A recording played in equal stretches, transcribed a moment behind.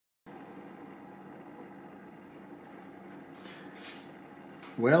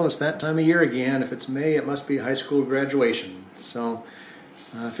Well, it's that time of year again. If it's May, it must be high school graduation. So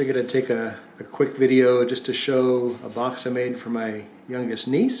I figured I'd take a quick video just to show a box I made for my youngest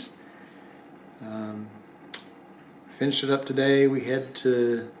niece. Finished it up today. We head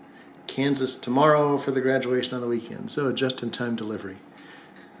to Kansas tomorrow for the graduation on the weekend, so just-in-time delivery.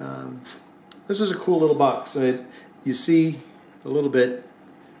 This was a cool little box. You see a little bit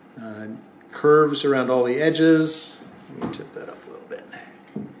curves around all the edges. Let me tip that up a little bit.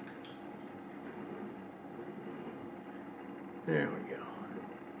 There we go.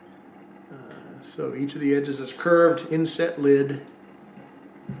 So each of the edges is curved, inset lid,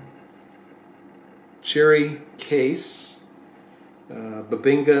 cherry case,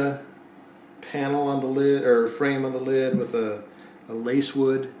 Bubinga panel on the lid, or frame on the lid with a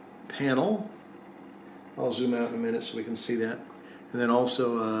Lacewood panel. I'll zoom out in a minute so we can see that. And then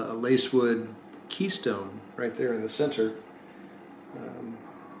also a Lacewood keystone right there in the center.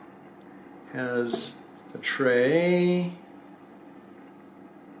 Has a tray.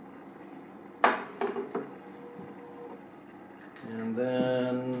 And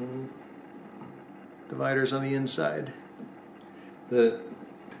then dividers on the inside. Let's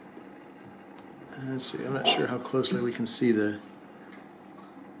see, I'm not sure how closely we can see the...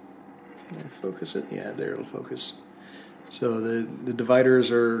 Can I focus it? Yeah, there it'll focus. So the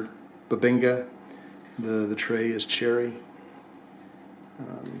dividers are Bubinga. The tray is cherry.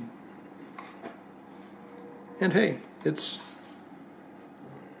 And hey, it's...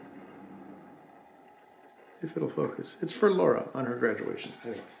 If it'll focus. It's for Laura on her graduation.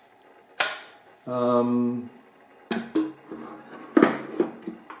 Anyway.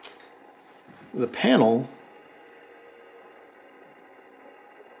 The panel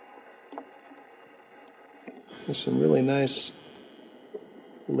has some really nice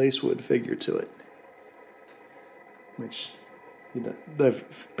Lacewood figure to it, which the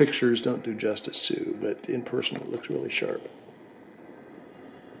pictures don't do justice to, but in person it looks really sharp.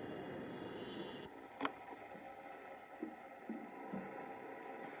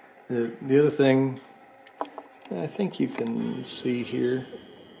 The other thing I think you can see here,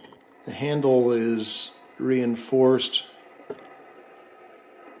 the handle is reinforced.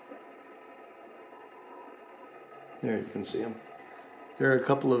 There you can see them. There are a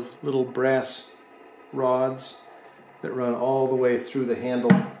couple of little brass rods that run all the way through the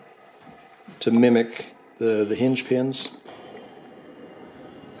handle to mimic the hinge pins.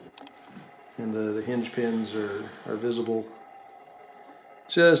 And the hinge pins are visible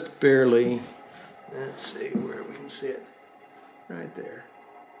just barely. Let's see where we can see it. Right there.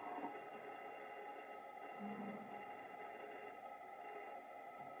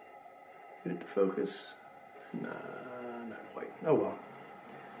 Get it to focus? Nah, not quite. Oh well.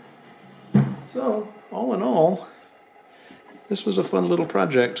 So, all in all, this was a fun little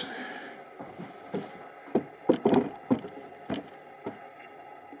project.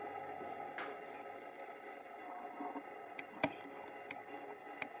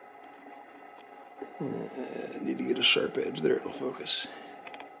 Need to get a sharp edge there, it'll focus.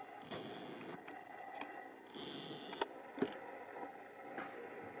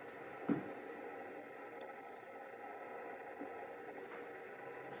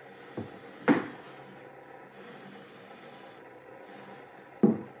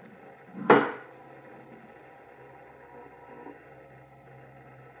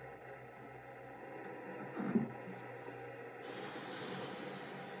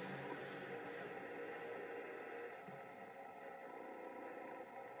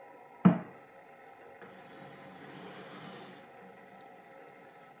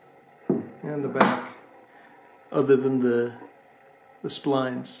 And the back, other than the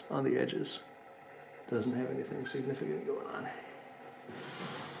splines on the edges, doesn't have anything significant going on.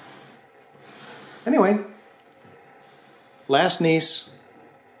 Anyway, last niece,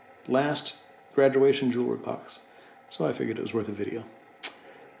 last graduation jewelry box. So I figured it was worth a video.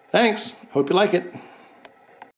 Thanks. Hope you like it.